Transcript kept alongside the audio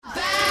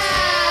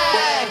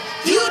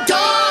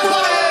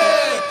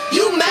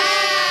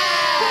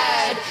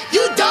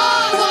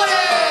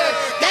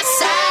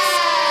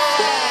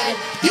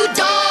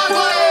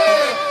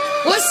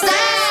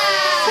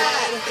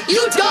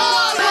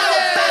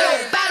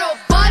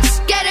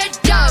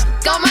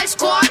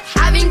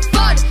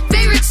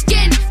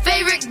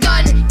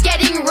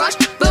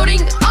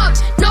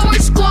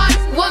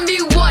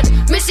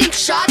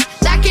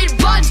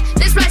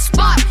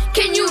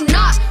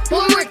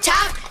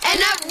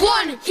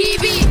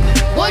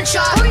one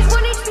shot. Always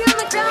 1 HP on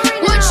the ground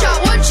right now. One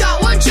shot, one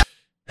shot, one shot.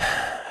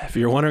 If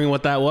you're wondering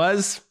what that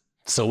was,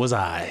 so was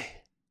I.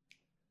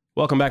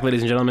 Welcome back,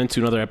 ladies and gentlemen,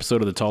 to another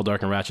episode of the Tall,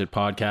 Dark, and Ratchet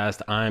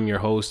podcast. I'm your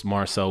host,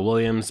 Marcel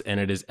Williams, and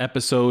it is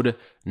episode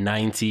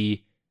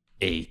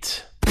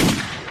 98.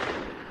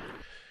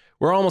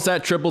 We're almost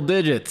at triple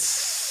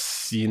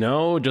digits, you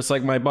know, just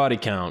like my body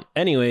count.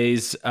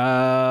 Anyways,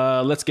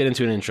 let's get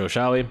into an intro,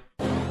 shall we?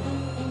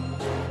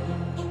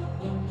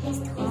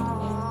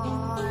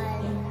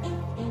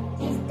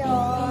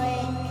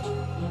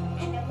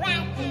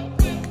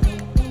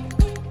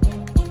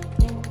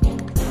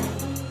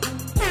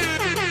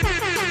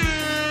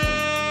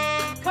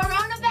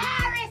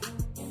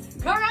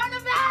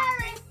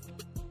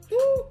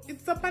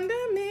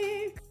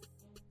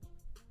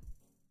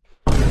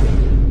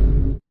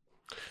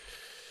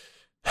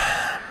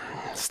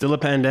 Still a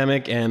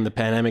pandemic, and the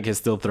pandemic is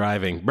still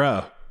thriving.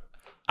 Bro,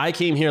 I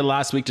came here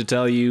last week to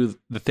tell you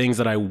the things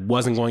that I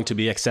wasn't going to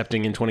be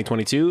accepting in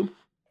 2022.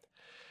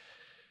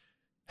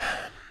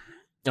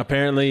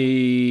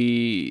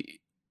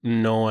 Apparently,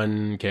 no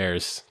one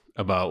cares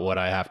about what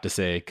I have to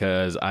say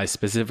because I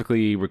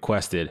specifically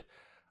requested,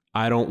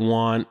 I don't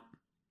want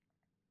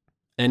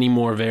any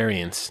more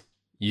variants.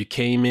 You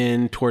came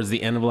in towards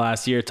the end of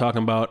last year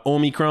talking about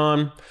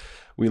Omicron.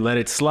 We let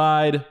it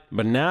slide,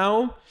 but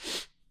now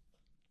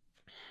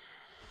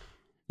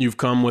you've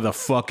come with a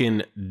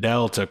fucking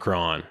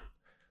Deltacron.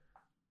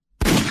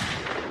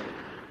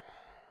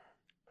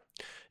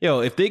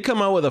 Yo, if they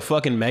come out with a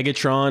fucking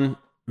Megatron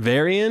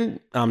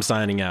variant, I'm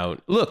signing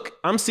out. Look,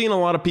 I'm seeing a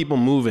lot of people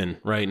moving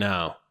right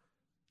now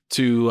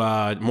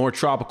to more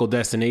tropical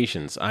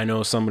destinations. I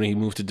know somebody who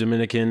moved to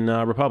Dominican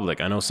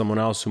Republic. I know someone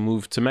else who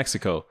moved to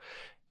Mexico.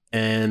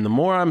 And the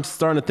more I'm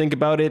starting to think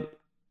about it,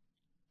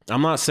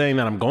 I'm not saying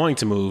that I'm going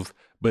to move,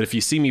 but if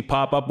you see me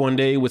pop up one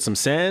day with some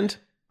sand,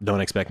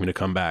 don't expect me to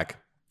come back.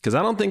 Because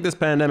I don't think this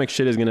pandemic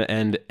shit is going to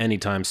end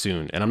anytime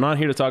soon. And I'm not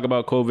here to talk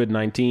about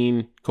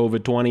COVID-19,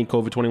 COVID-20,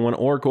 COVID-21,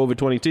 or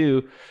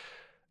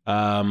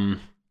COVID-22.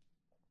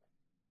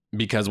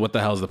 Because what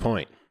the hell's the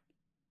point?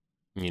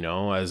 You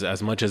know,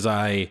 as much as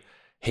I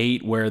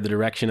hate where the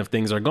direction of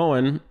things are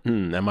going,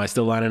 am I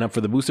still lining up for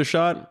the booster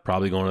shot?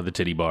 Probably going to the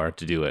titty bar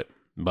to do it.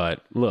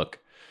 But look,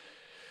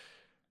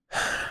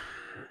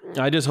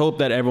 I just hope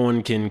that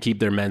everyone can keep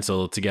their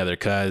mental together.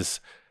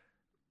 Because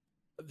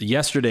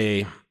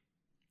yesterday,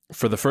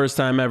 for the first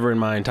time ever in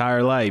my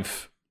entire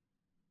life,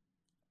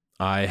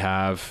 I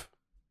have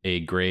a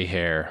gray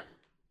hair.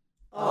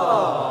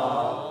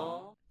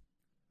 Aww.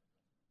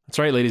 That's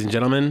right, ladies and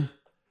gentlemen.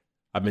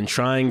 I've been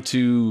trying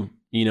to,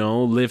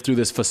 live through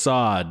this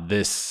facade,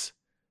 this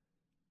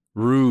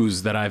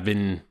ruse that I've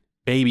been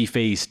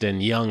baby-faced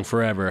and young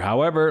forever.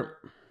 However,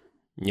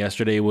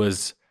 yesterday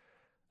was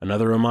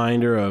another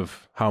reminder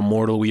of how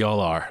mortal we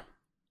all are.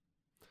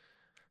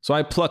 So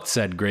I plucked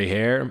said gray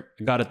hair,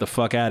 got it the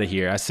fuck out of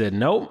here. I said,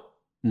 nope,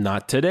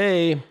 not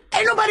today.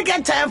 Ain't nobody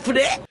got time for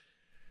that.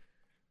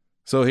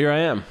 So here I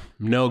am,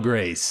 no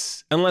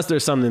grace. Unless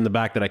there's something in the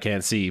back that I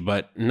can't see.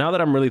 But now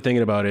that I'm really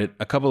thinking about it,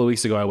 a couple of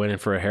weeks ago I went in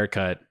for a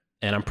haircut,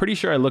 and I'm pretty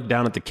sure I looked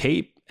down at the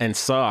cape and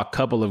saw a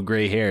couple of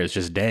gray hairs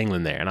just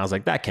dangling there. And I was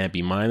like, that can't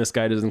be mine. This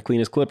guy doesn't clean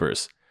his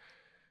clippers.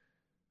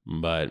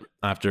 But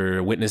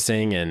after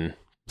witnessing and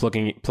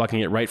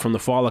plucking it right from the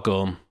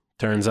follicle,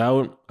 turns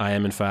out I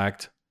am in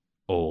fact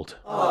old.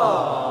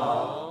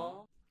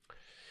 Aww.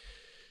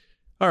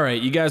 All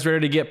right, you guys ready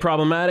to get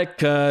problematic?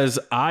 Because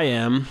I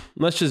am.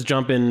 Let's just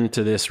jump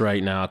into this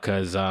right now,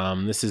 because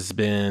this has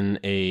been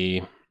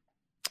a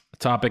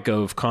topic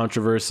of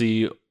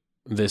controversy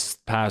this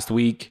past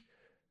week.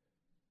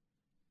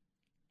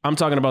 I'm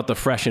talking about the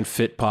Fresh and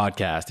Fit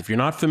podcast. If you're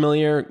not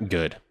familiar,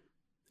 good.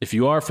 If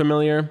you are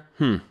familiar,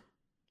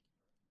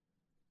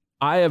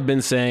 I have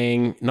been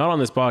saying, not on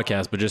this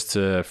podcast, but just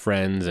to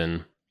friends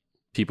and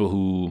people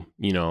who,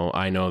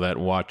 I know that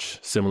watch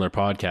similar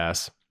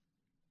podcasts.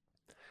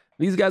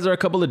 These guys are a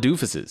couple of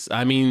doofuses.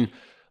 I mean,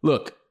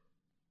 look,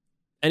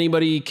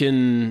 anybody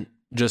can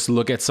just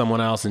look at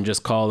someone else and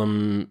just call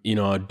them,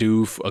 a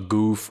doof, a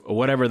goof, or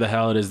whatever the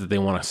hell it is that they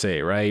want to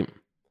say, right?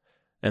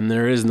 And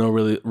there is no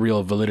really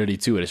real validity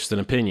to it. It's just an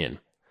opinion.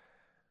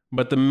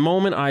 But the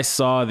moment I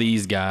saw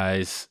these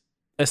guys,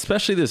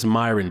 especially this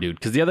Myron dude,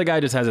 because the other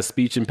guy just has a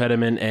speech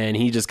impediment and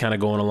he just kind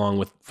of going along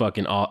with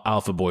fucking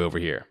alpha boy over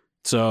here.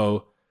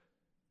 So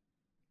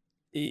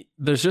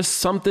there's just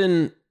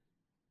something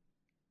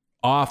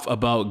off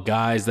about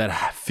guys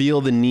that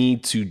feel the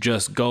need to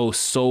just go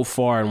so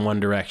far in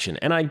one direction.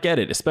 And I get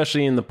it,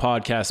 especially in the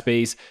podcast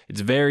space. It's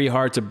very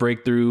hard to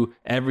break through.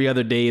 Every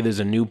other day there's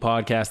a new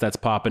podcast that's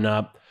popping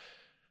up.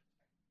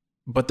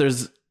 But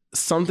there's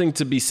something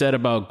to be said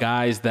about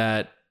guys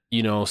that,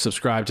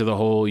 subscribe to the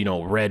whole,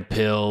 red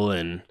pill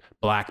and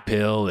black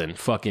pill and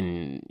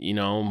fucking,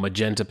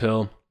 magenta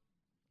pill.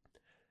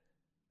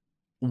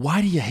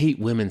 Why do you hate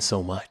women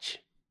so much?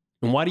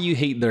 And why do you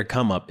hate their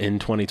come up in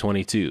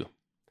 2022?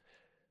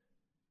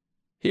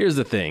 Here's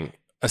the thing.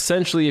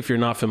 Essentially, if you're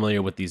not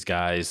familiar with these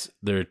guys,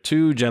 they're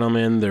two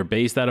gentlemen. They're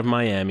based out of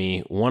Miami.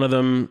 One of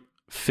them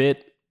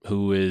fit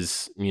who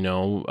is,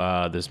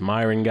 this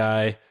Myron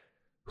guy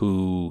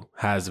who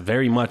has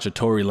very much a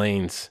Tory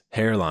Lanez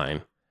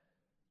hairline.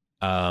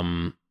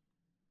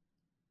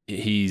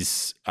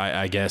 He's,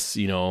 I guess,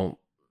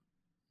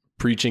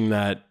 preaching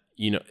that,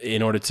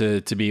 in order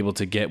to be able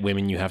to get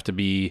women, you have to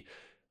be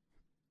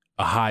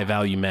a high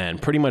value man,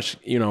 pretty much,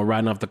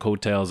 riding off the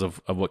coattails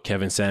of what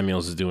Kevin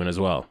Samuels is doing as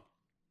well.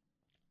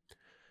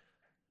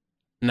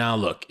 Now,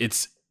 look,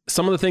 it's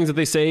some of the things that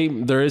they say,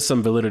 there is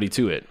some validity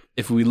to it.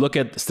 If we look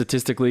at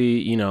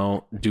statistically,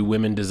 do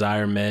women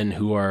desire men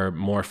who are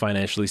more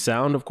financially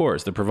sound? Of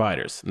course, the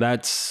providers.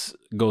 That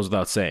goes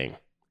without saying.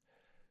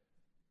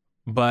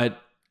 But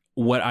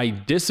what I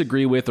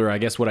disagree with, or I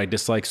guess what I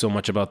dislike so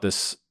much about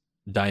this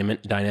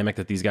dynamic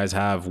that these guys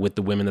have with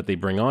the women that they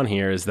bring on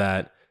here, is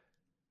that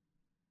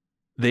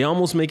they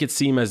almost make it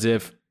seem as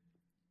if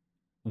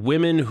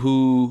women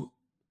who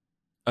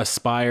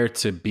aspire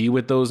to be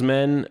with those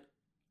men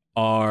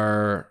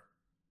are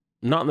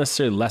not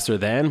necessarily lesser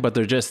than, but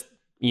they're just,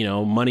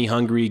 money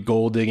hungry,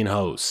 gold digging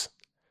hoes.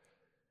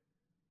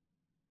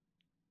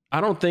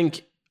 I don't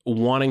think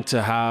wanting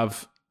to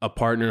have a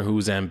partner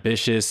who's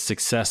ambitious,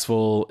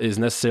 successful is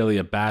necessarily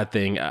a bad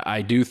thing.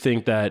 I do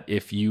think that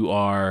if you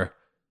are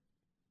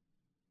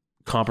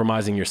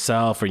compromising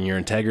yourself and your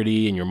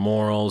integrity and your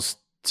morals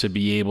to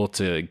be able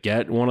to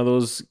get one of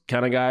those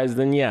kind of guys,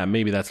 then yeah,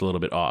 maybe that's a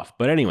little bit off.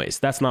 But anyways,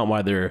 that's not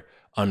why they're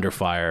under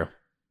fire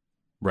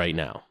right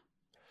now.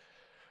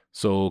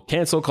 So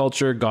cancel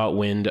culture got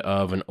wind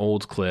of an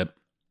old clip.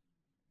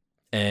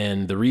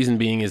 And the reason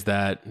being is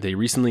that they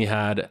recently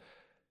had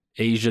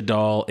Asian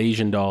Doll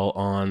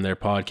on their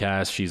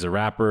podcast. She's a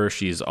rapper.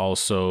 She's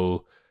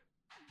also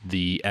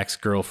the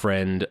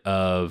ex-girlfriend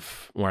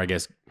of, or I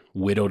guess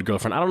widowed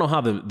girlfriend. I don't know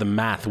how the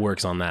math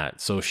works on that.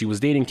 So she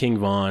was dating King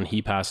Von.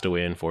 He passed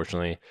away,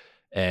 unfortunately.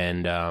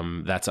 And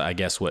that's, I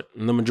guess, what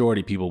the majority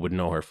of people would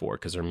know her for,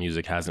 because her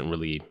music hasn't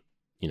really,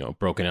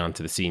 broken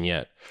onto the scene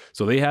yet.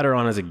 So they had her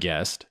on as a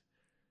guest,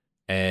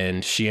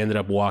 and she ended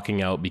up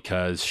walking out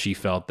because she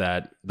felt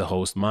that the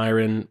host,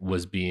 Myron,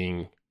 was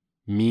being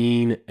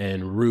mean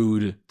and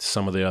rude to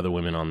some of the other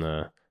women on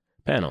the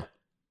panel.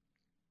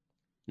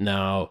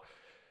 Now,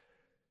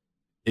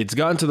 it's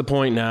gotten to the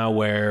point now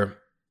where,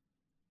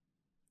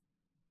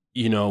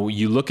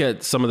 you look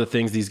at some of the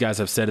things these guys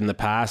have said in the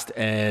past,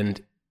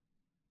 and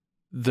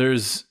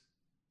there's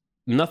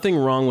nothing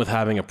wrong with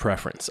having a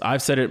preference.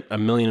 I've said it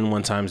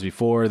 1,000,001 times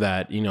before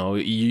that,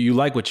 you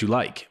like what you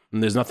like,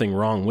 and there's nothing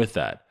wrong with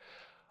that.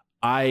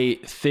 I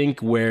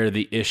think where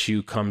the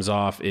issue comes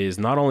off is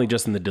not only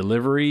just in the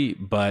delivery,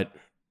 but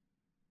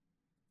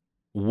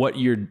what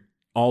you're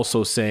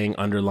also saying,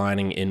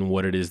 underlining in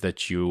what it is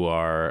that you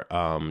are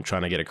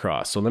trying to get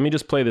across. So let me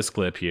just play this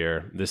clip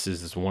here. This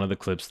is one of the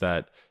clips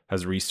that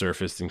has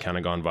resurfaced and kind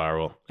of gone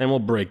viral, and we'll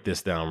break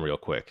this down real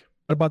quick.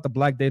 What about the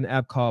black dating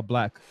app called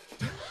Black?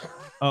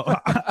 Oh,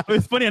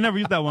 it's funny. I never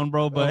used that one,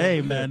 bro. But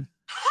hey, man.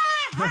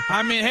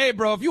 I mean, hey,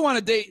 bro, if you want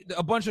to date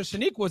a bunch of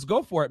Shaniquas,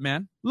 go for it,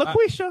 man.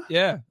 LaQuisha.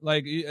 Yeah,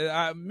 like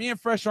me and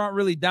Fresh aren't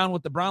really down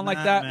with the brown like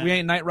that. Man. We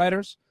ain't night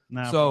riders.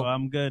 Nah, so bro,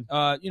 I'm good.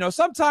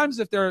 Sometimes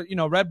if they're,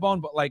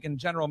 Redbone, but like in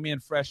general, me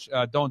and Fresh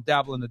don't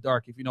dabble in the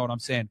dark, if you know what I'm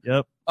saying.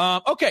 Yep.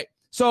 Okay,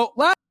 so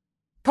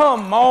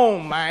Come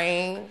on,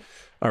 man.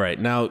 All right.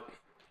 Now,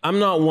 I'm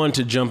not one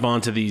to jump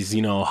onto these,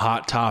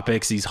 hot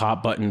topics, these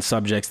hot button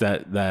subjects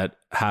that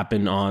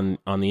happen on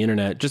the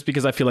internet, just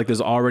because I feel like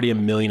there's already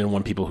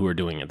 1,000,001 people who are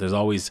doing it. There's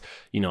always,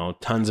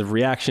 tons of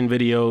reaction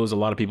videos. A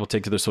lot of people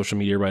take to their social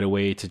media right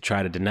away to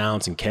try to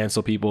denounce and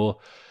cancel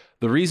people.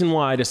 The reason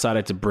why I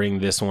decided to bring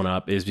this one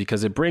up is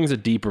because it brings a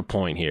deeper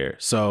point here.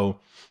 So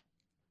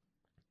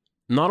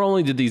not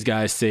only did these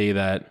guys say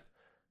that,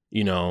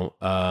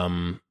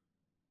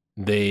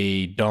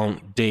 they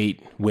don't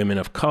date women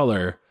of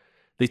color,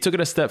 they took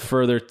it a step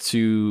further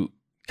to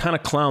kind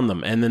of clown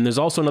them. And then there's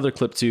also another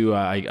clip too.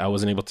 I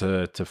wasn't able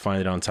to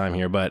find it on time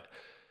here, but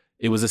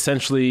it was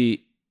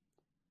essentially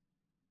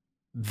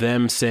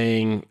them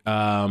saying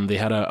they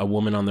had a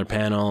woman on their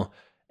panel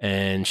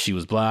and she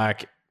was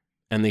black.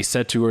 And they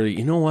said to her,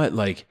 you know what,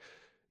 like,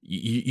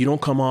 you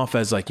don't come off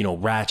as like,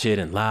 ratchet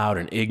and loud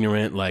and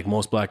ignorant like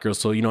most black girls.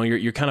 So,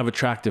 you're kind of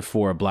attractive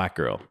for a black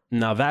girl.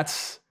 Now,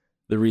 that's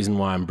the reason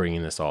why I'm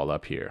bringing this all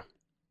up here.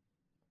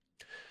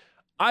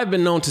 I've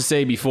been known to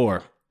say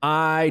before,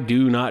 I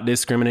do not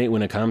discriminate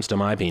when it comes to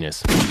my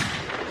penis.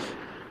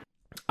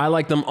 I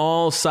like them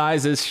all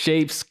sizes,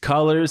 shapes,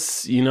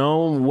 colors,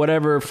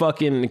 whatever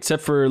fucking,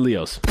 except for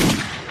Leo's.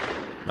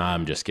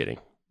 I'm just kidding.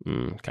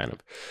 Kind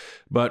of.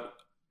 But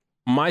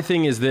my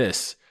thing is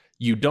this.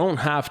 You don't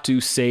have to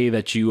say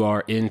that you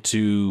are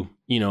into,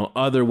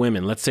 other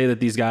women. Let's say that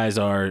these guys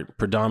are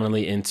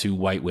predominantly into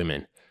white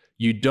women.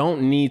 You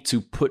don't need to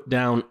put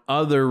down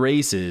other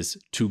races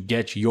to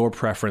get your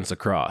preference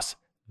across.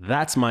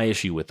 That's my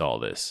issue with all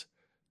this.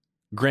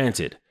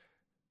 Granted,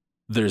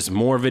 there's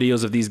more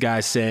videos of these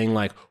guys saying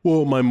like,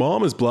 well, my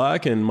mom is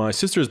black and my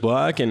sister's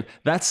black. And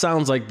that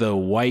sounds like the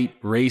white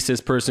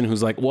racist person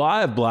who's like, well,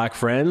 I have black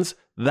friends.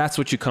 That's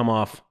what you come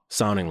off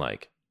sounding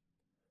like.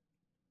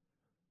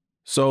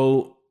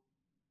 So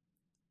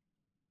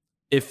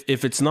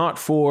if it's not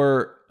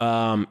for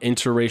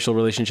interracial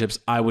relationships,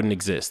 I wouldn't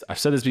exist. I've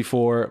said this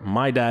before.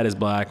 My dad is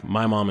black.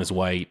 My mom is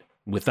white.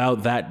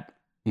 Without that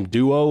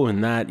duo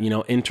and that,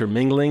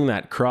 intermingling,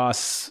 that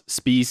cross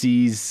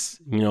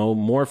species,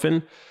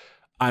 morphin,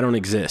 I don't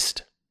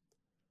exist.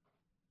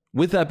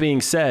 With that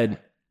being said,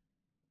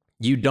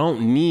 you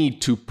don't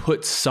need to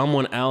put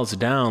someone else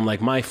down.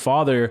 Like my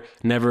father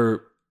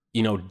never,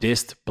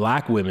 dissed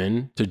black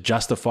women to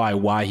justify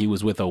why he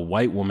was with a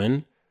white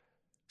woman.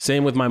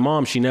 Same with my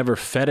mom. She never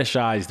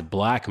fetishized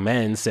black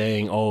men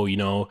saying, oh,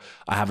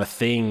 I have a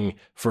thing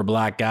for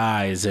black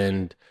guys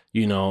and,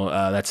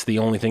 that's the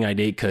only thing I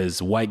date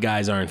because white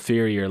guys are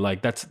inferior.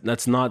 Like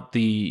that's not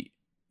the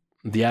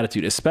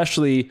attitude,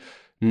 especially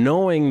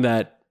knowing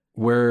that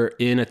we're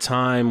in a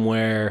time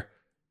where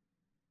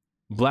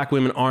black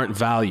women aren't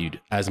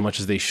valued as much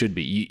as they should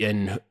be.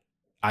 And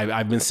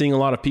I've been seeing a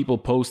lot of people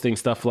posting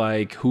stuff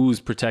like who's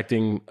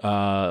protecting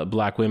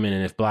black women,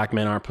 and if black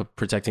men aren't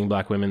protecting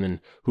black women, then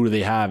who do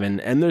they have?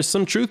 And there's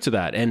some truth to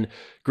that. And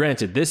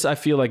granted, this I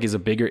feel like is a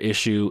bigger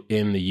issue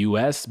in the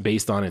U.S.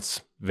 based on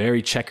its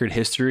very checkered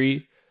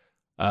history,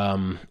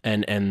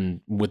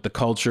 and with the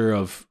culture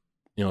of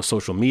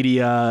social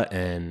media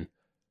and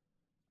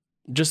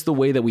just the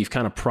way that we've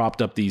kind of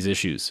propped up these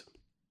issues.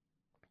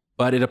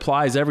 But it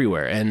applies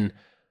everywhere, and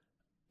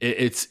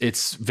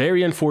it's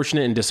very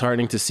unfortunate and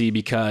disheartening to see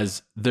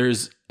because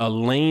there's a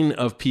lane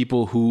of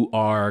people who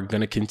are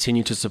going to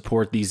continue to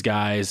support these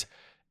guys,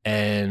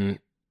 and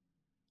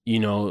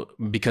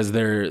because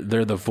they're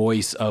the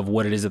voice of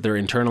what it is that they're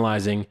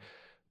internalizing.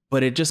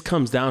 But it just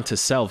comes down to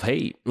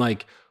self-hate.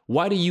 Like,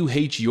 why do you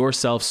hate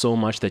yourself so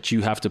much that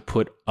you have to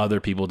put other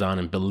people down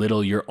and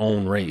belittle your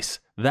own race?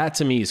 That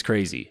to me is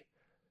crazy.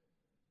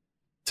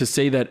 To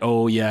say that,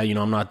 oh yeah,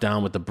 I'm not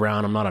down with the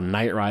brown, I'm not a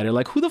night rider.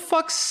 Like, who the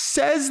fuck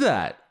says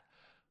that?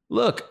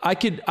 Look, I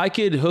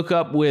could hook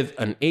up with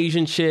an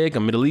Asian chick, a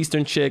Middle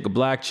Eastern chick, a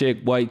black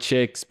chick, white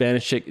chick,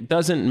 Spanish chick. It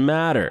doesn't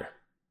matter.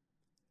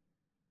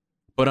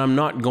 But I'm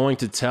not going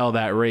to tell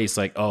that race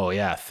like, oh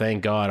yeah,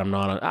 thank God I'm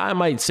not. I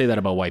might say that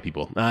about white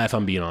people, if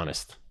I'm being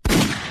honest.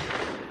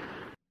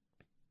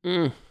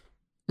 White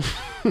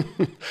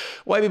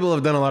people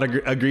have done a lot of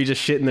egregious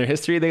shit in their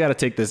history. They got to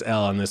take this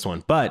L on this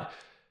one. But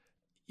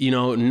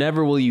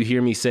never will you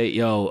hear me say,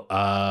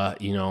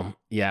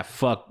 yeah,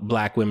 fuck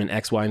black women,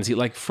 X, Y, and Z.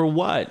 Like, for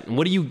what?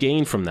 What do you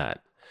gain from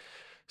that?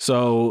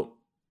 So,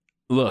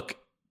 look,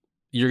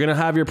 you're going to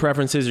have your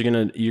preferences.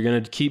 You're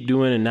going to keep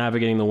doing and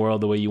navigating the world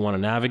the way you want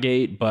to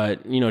navigate.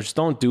 But, just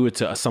don't do it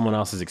to someone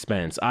else's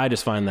expense. I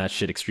just find that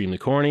shit extremely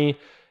corny.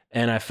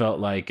 And I felt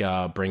like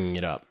bringing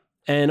it up.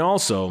 And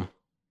also,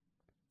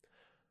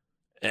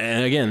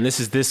 and again, this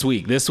is this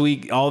week. This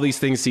week, all these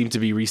things seem to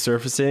be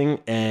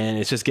resurfacing, and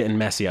it's just getting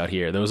messy out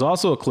here. There was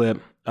also a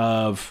clip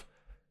of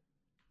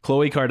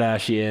Khloe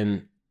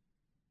Kardashian.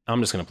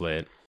 I'm just going to play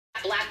it.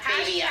 Black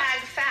baby.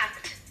 Hashtag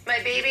fact. My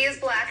baby is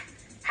black.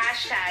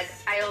 Hashtag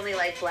I only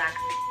like black.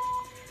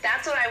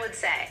 That's what I would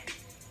say.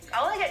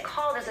 All I get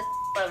called is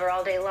a lover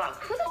all day long.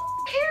 Who the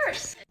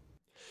cares?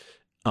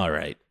 All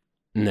right.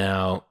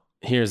 Now,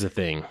 here's the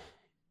thing,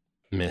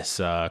 Miss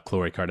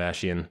Khloe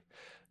Kardashian.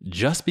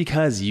 Just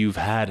because you've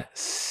had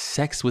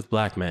sex with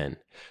black men,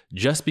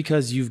 just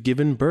because you've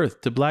given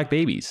birth to black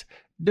babies,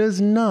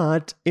 does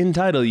not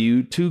entitle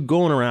you to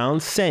going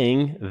around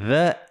saying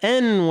the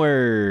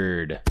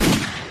N-word.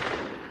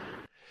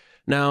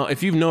 Now,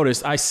 if you've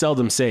noticed, I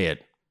seldom say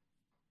it.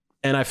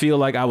 And I feel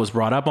like I was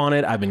brought up on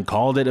it. I've been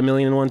called it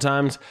 1,000,001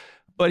 times.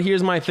 But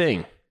here's my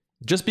thing.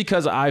 Just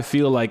because I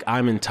feel like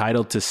I'm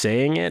entitled to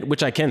saying it,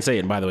 which I can say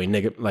it, by the way,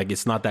 nigga, like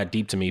it's not that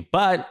deep to me.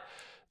 But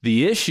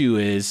the issue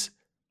is,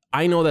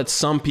 I know that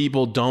some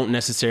people don't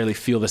necessarily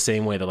feel the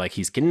same way. They're like,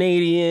 he's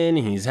Canadian,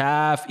 he's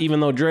half,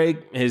 even though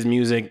Drake, his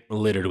music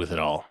littered with it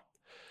all.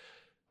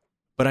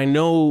 But I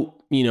know,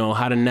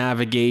 how to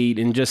navigate,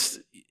 and just,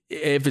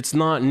 if it's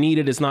not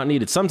needed, it's not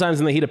needed. Sometimes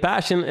in the heat of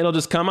passion, it'll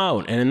just come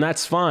out, and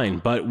that's fine.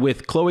 But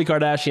with Khloe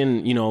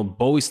Kardashian,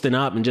 boasting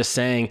up and just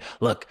saying,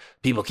 look,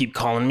 people keep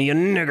calling me a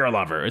nigger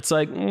lover. It's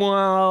like,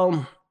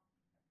 well,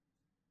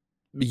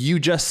 you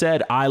just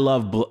said, I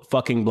love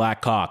fucking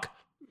black cock.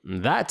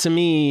 That to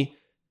me,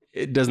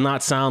 it does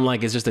not sound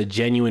like it's just a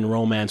genuine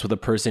romance with a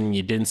person and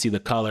you didn't see the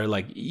color.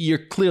 Like, you're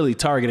clearly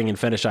targeting and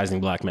fetishizing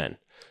black men.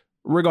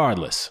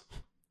 Regardless,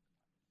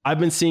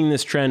 I've been seeing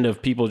this trend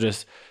of people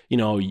just,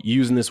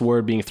 using this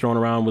word being thrown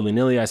around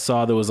willy-nilly. I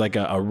saw there was like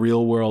a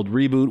Real World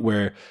reboot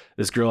where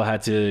this girl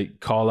had to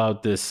call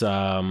out this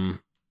other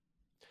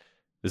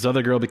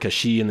girl because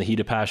she, in the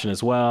heat of passion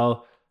as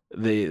well,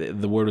 the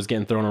word was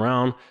getting thrown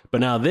around.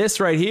 But now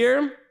this right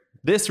here,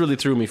 this really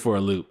threw me for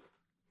a loop.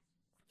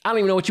 I don't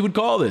even know what you would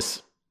call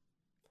this.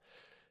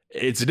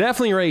 It's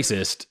definitely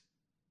racist.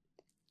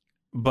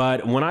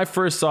 But when I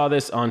first saw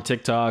this on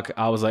TikTok,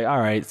 I was like, all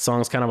right,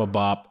 song's kind of a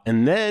bop.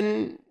 And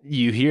then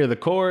you hear the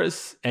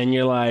chorus and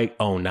you're like,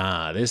 oh,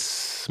 nah,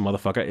 this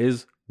motherfucker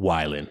is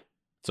wildin'.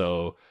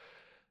 So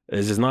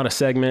this is not a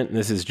segment.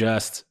 This is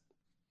just,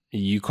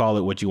 you call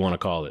it what you want to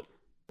call it.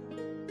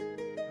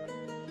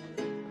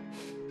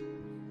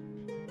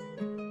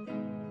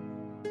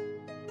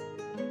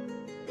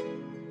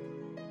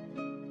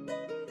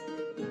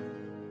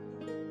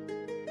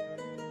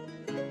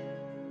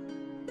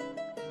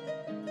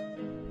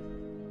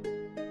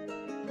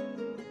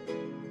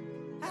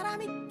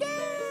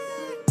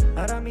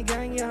 हरामी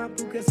gang यहाँ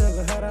भूखे सब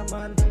हरा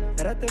मान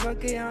रहते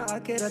वक्त यहाँ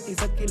आके रहती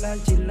सबकी लाल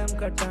चिल्लम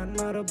का टान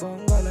मारो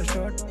बॉन्ग वाला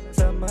शॉट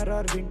समर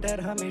और विंटर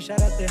हमेशा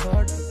रहते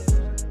हॉट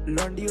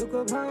लॉन्डियों को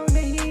भाव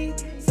नहीं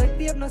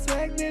सकती अपना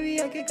स्वैग बेबी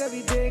आके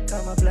कभी देख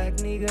I'm a black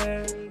nigger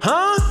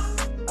Huh?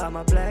 I'm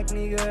a black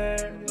nigger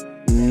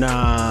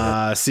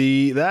Nah,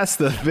 see, that's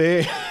the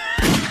thing.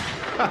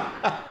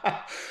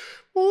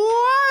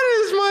 What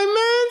is my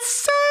man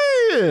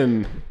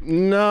saying?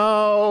 No.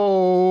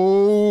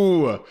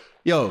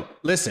 Yo,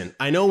 listen,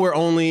 I know we're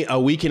only a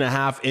week and a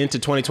half into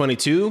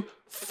 2022.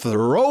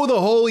 Throw the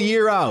whole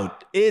year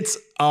out. It's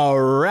a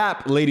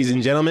wrap, ladies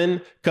and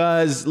gentlemen.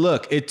 Because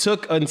look, it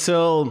took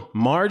until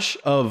March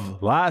of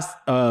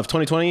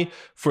 2020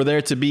 for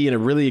there to be a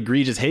really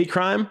egregious hate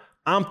crime.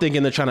 I'm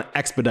thinking they're trying to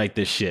expedite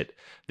this shit.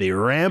 They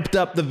ramped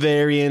up the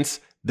variants.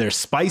 They're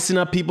spicing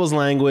up people's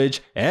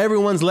language.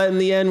 Everyone's letting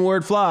the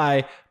N-word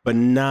fly. But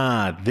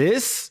nah,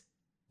 this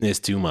is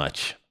too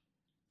much.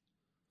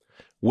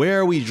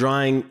 Where are we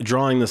drawing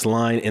this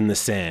line in the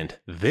sand?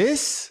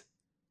 This?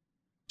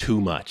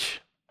 Too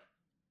much.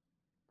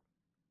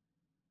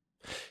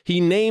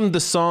 He named the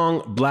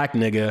song Black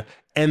Nigga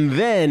and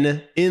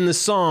then in the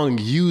song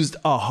used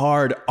a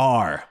hard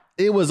R.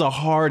 It was a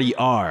hardy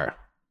R.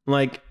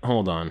 Like,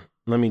 hold on.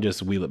 Let me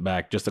just wheel it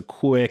back just a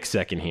quick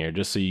second here,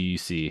 just so you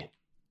see.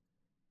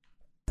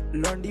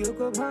 लॉन्डियों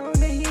को भाव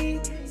नहीं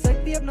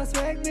सकती अपना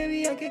swag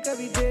baby आके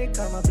कभी देख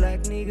I'm a black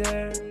nigger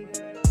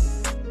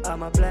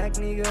I'm a black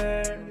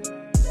nigger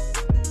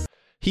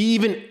He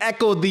even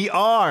echoed the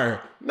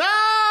R. No!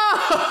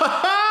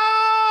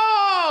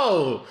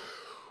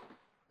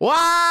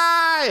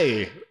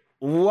 Why?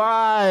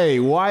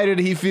 Why did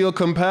he feel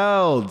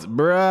compelled?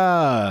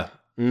 Bruh.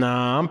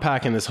 Nah, I'm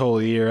packing this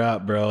whole year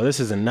up, bro. This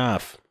is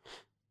enough.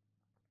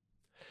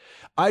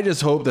 I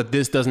just hope that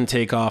this doesn't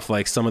take off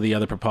like some of the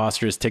other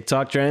preposterous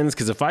TikTok trends,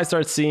 because if I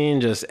start seeing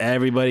just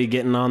everybody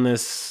getting on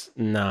this,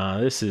 nah,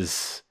 this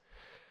is...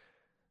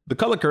 The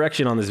color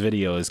correction on this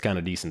video is kind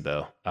of decent,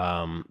 though.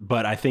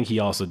 But I think he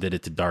also did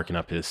it to darken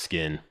up his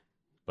skin.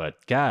 But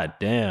god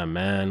damn,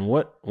 man,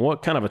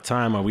 what kind of a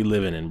time are we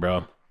living in,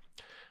 bro?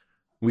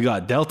 We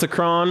got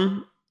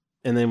Deltacron,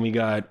 and then we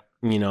got,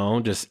 you know,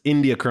 just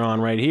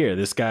Indiacron right here.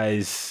 This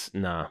guy's,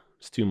 nah,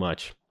 it's too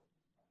much.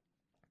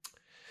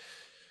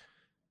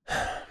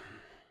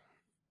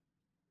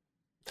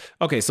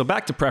 Okay, so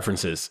back to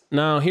preferences.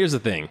 Now, here's the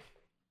thing.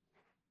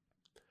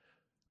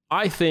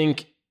 I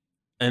think,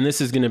 and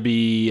this is going to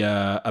be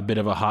a bit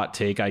of a hot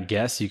take, I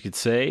guess you could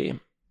say.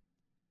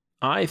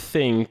 I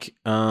think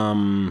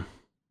that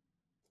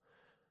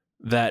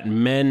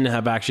men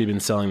have actually been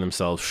selling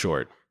themselves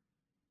short.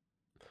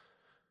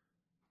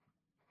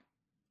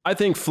 I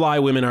think fly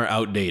women are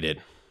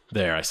outdated.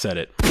 There, I said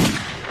it.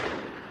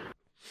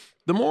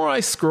 The more I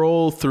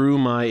scroll through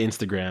my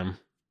Instagram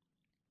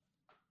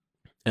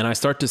and I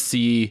start to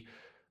see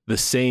the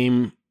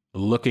same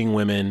looking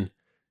women,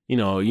 you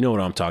know what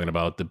I'm talking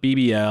about. The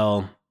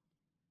BBL,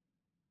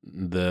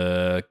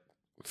 the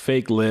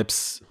fake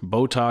lips,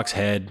 Botox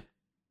head.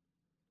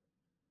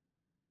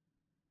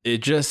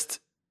 It's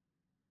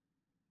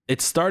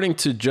starting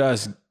to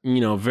just,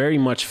 very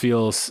much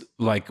feels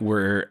like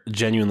we're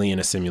genuinely in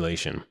a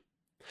simulation.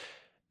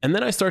 And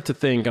then I start to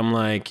think, I'm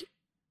like,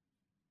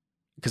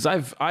 because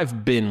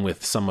I've been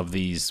with some of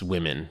these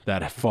women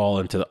that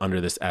fall under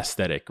this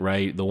aesthetic,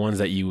 right? The ones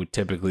that you would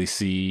typically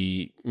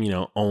see,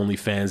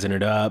 OnlyFansing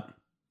it up.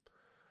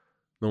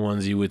 The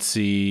ones you would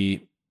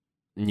see,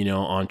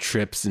 on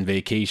trips and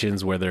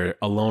vacations where they're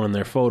alone in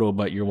their photo,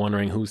 but you're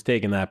wondering who's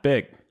taking that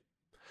pic.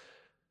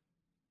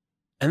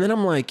 And then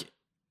I'm like,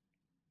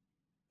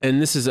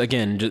 and this is,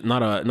 again, just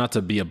not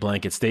to be a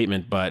blanket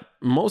statement, but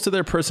most of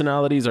their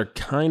personalities are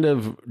kind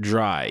of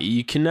dry.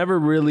 You can never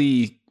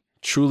really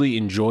truly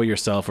enjoy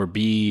yourself or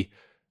be,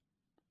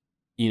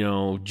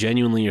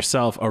 genuinely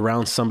yourself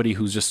around somebody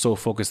who's just so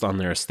focused on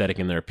their aesthetic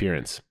and their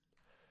appearance.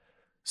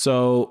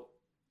 So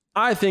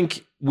I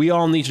think we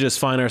all need to just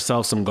find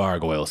ourselves some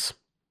gargoyles.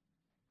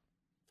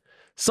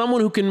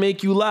 Someone who can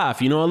make you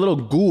laugh, a little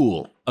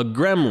ghoul, a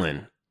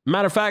gremlin.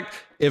 Matter of fact,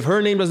 if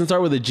her name doesn't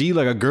start with a G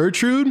like a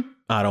Gertrude,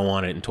 I don't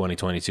want it in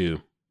 2022.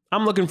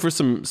 I'm looking for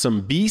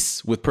some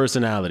beasts with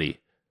personality.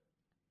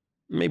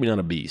 Maybe not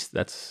a beast.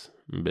 That's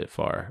a bit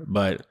far.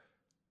 But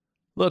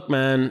look,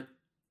 man,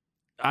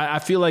 I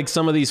feel like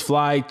some of these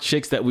fly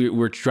chicks that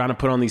we're trying to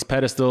put on these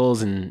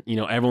pedestals and,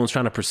 everyone's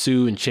trying to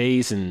pursue and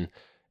chase and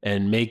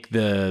make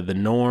the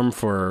norm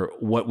for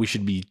what we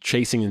should be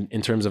chasing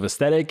in terms of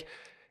aesthetic,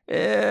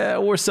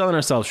 we're selling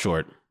ourselves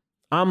short.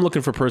 I'm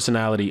looking for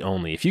personality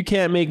only. If you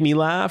can't make me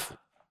laugh,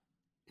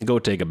 go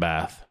take a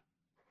bath.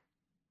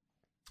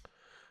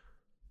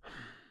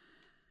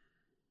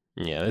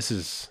 Yeah, this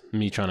is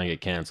me trying to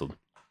get canceled.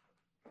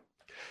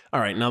 All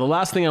right, now the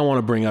last thing I want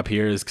to bring up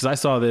here is because I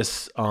saw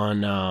this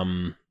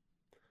on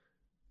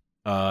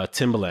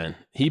Timbaland.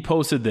 He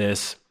posted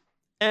this,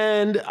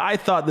 and I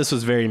thought this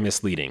was very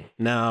misleading.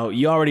 Now,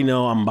 you already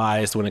know I'm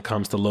biased when it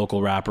comes to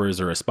local rappers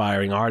or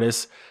aspiring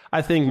artists.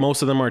 I think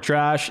most of them are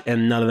trash,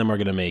 and none of them are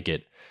going to make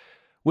it.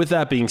 With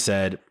that being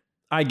said,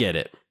 I get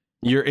it.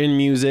 you're in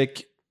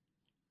music,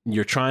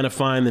 you're trying to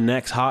find the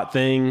next hot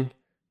thing.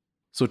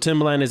 So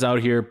Timbaland is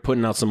out here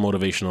putting out some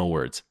motivational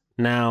words.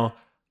 Now,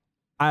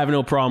 I have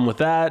no problem with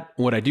that.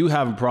 What I do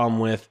have a problem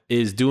with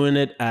is doing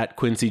it at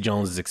Quincy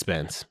Jones'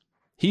 expense.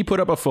 He put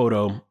up a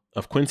photo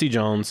of Quincy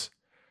Jones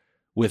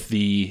with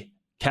the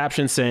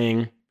caption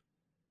saying,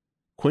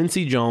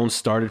 Quincy Jones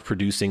started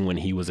producing when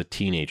he was a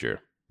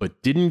teenager,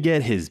 but didn't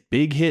get his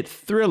big hit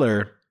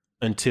Thriller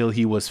until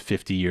he was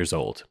 50 years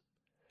old.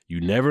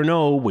 You never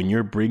know when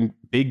your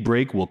big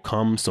break will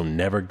come, so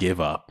never give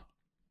up.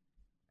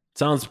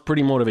 Sounds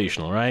pretty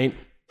motivational, right?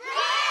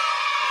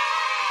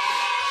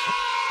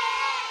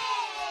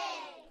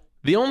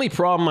 The only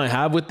problem I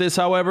have with this,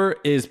 however,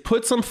 is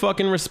put some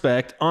fucking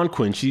respect on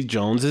Quincy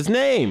Jones'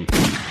 name.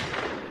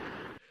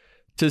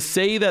 To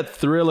say that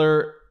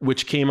Thriller,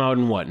 which came out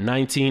in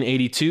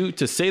 1982,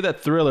 to say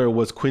that Thriller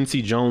was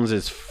Quincy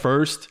Jones'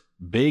 first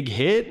big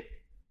hit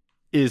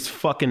is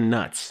fucking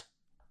nuts.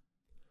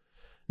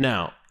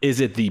 Now, is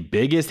it the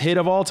biggest hit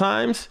of all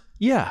times?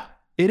 Yeah,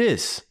 it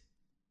is.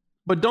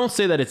 But don't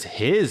say that it's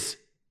his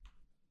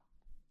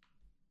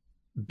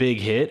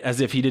big hit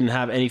as if he didn't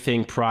have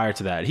anything prior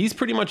to that. He's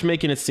pretty much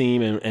making it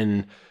seem,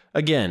 and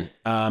again,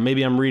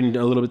 maybe I'm reading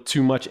a little bit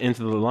too much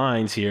into the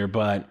lines here,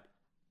 but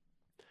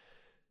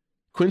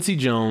Quincy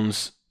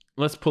Jones,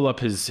 let's pull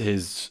up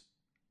his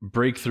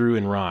breakthrough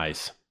and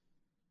rise.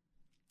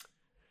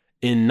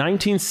 In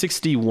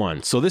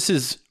 1961, so this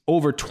is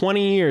over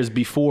 20 years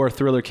before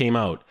Thriller came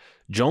out,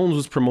 Jones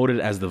was promoted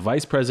as the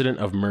vice president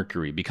of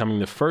Mercury, becoming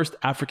the first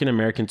African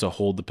American to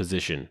hold the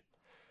position.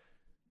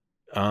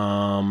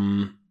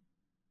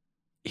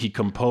 He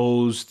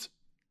composed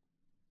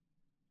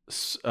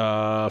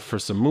for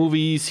some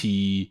movies.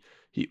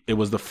 It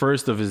was the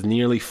first of his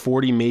nearly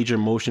 40 major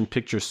motion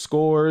picture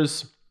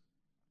scores.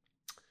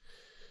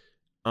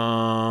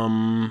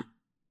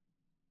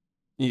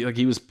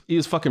 He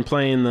was fucking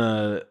playing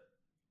the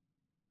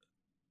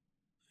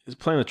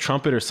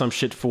trumpet or some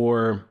shit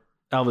for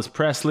Elvis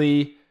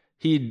Presley.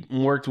 He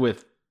worked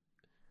with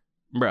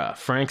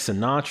Frank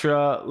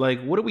Sinatra.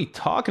 Like, what are we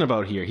talking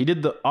about here? He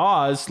did the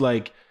Oz,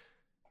 like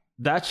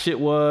that shit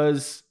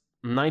was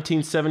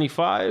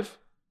 1975.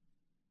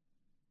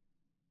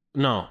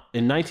 No,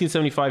 in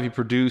 1975 he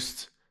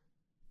produced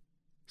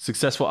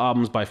successful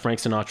albums by Frank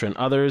Sinatra and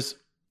others.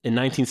 In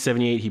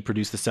 1978, he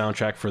produced the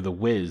soundtrack for The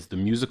Wiz, the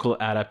musical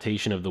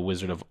adaptation of The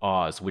Wizard of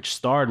Oz, which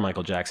starred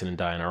Michael Jackson and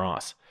Diana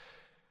Ross.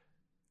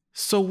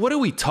 So what are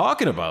we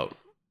talking about?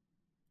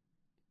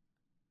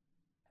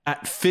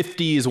 At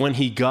 50 is when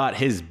he got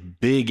his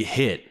big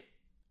hit.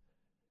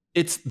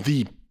 It's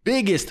the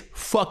biggest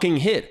fucking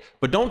hit.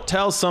 But don't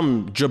tell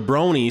some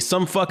jabroni,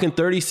 some fucking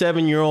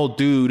 37-year-old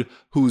dude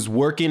who's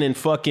working in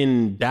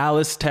fucking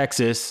Dallas,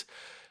 Texas,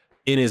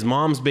 in his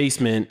mom's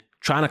basement,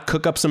 trying to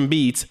cook up some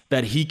beats,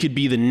 that he could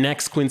be the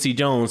next Quincy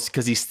Jones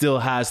because he still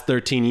has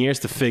 13 years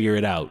to figure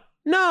it out.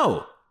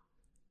 No.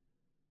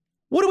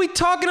 What are we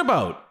talking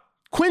about?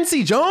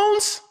 Quincy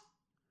Jones?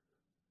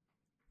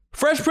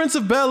 Fresh Prince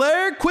of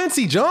Bel-Air?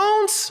 Quincy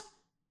Jones?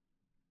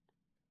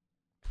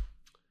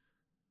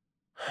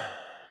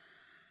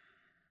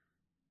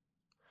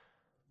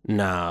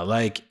 Nah,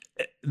 like,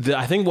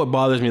 I think what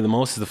bothers me the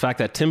most is the fact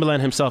that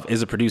Timbaland himself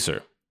is a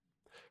producer.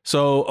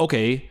 So,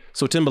 okay,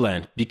 so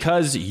Timbaland,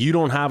 because you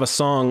don't have a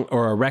song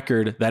or a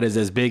record that is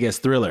as big as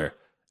Thriller,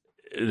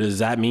 does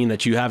that mean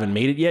that you haven't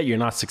made it yet? You're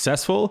not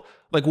successful?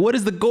 Like, what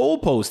is the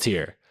goalpost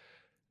here?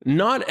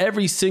 Not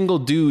every single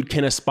dude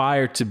can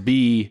aspire to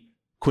be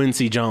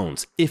Quincy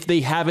Jones if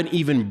they haven't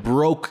even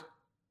broke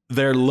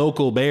their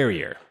local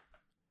barrier.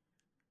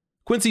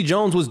 Quincy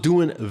Jones was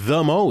doing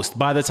the most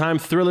by the time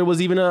Thriller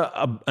was even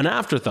an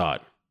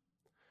afterthought.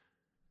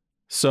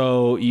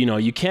 So, you know,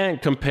 you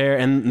can't compare,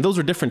 and those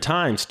were different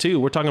times too.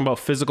 We're talking about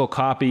physical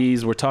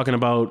copies. We're talking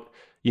about,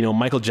 you know,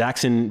 Michael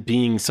Jackson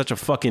being such a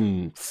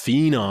fucking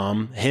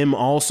phenom, him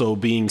also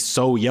being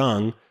so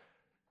young.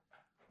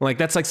 Like,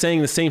 that's like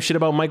saying the same shit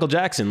about Michael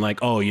Jackson. Like,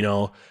 oh, you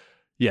know,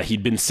 yeah,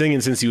 he'd been singing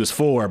since he was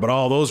 4, but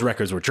all those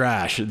records were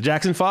trash.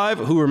 Jackson 5,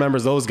 who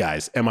remembers those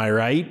guys? Am I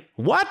right?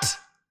 What?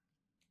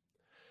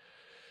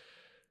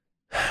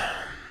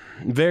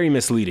 Very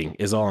misleading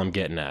is all I'm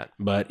getting at.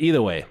 But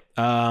either way,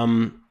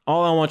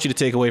 all I want you to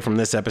take away from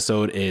this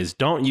episode is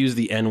don't use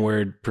the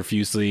N-word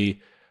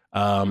profusely,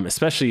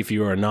 especially if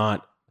you are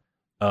not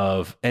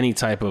of any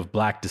type of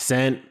black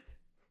descent.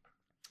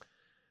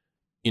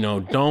 You know,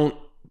 don't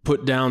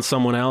put down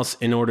someone else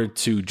in order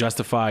to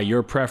justify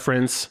your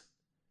preference,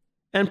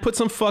 and put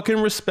some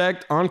fucking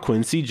respect on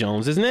Quincy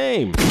Jones's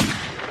name.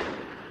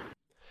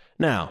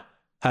 Now,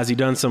 has he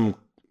done some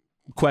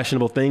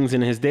questionable things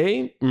in his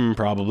day?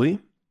 Probably.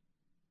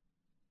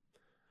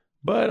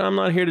 But I'm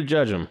not here to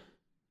judge him.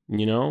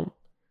 You know,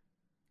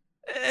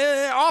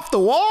 Off the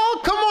Wall?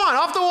 Come on.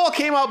 Off the Wall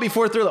came out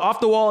before Thriller.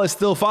 Off the Wall is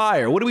still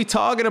fire. What are we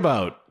talking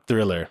about?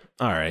 Thriller.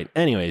 All right.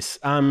 Anyways,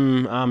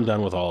 I'm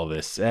done with all of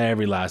this.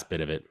 Every last bit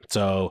of it.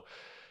 So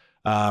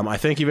I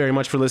thank you very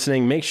much for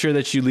listening. Make sure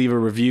that you leave a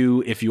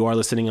review if you are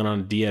listening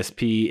on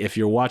DSP. If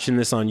you're watching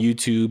this on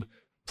YouTube,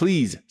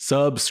 please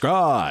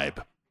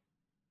subscribe.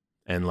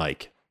 and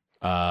like.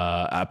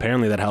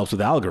 Apparently that helps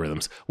with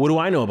algorithms. What do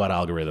I know about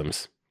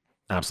algorithms?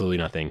 Absolutely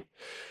nothing.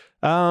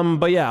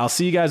 But yeah, I'll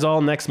see you guys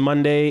all next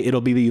Monday.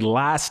 It'll be the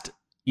last,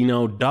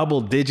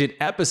 double-digit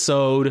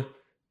episode,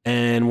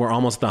 and we're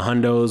almost the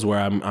hundos where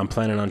I'm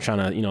planning on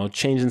trying to,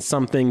 changing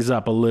some things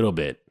up a little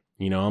bit.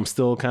 I'm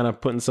still kind of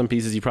putting some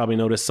pieces. You probably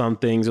noticed some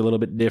things are a little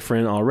bit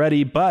different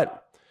already,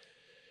 but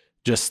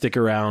just stick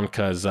around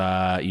because,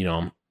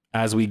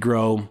 as we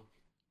grow,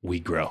 we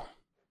grow.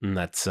 And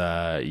that's,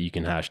 you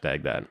can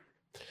hashtag that.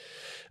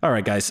 All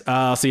right, guys.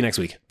 I'll see you next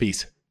week.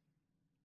 Peace.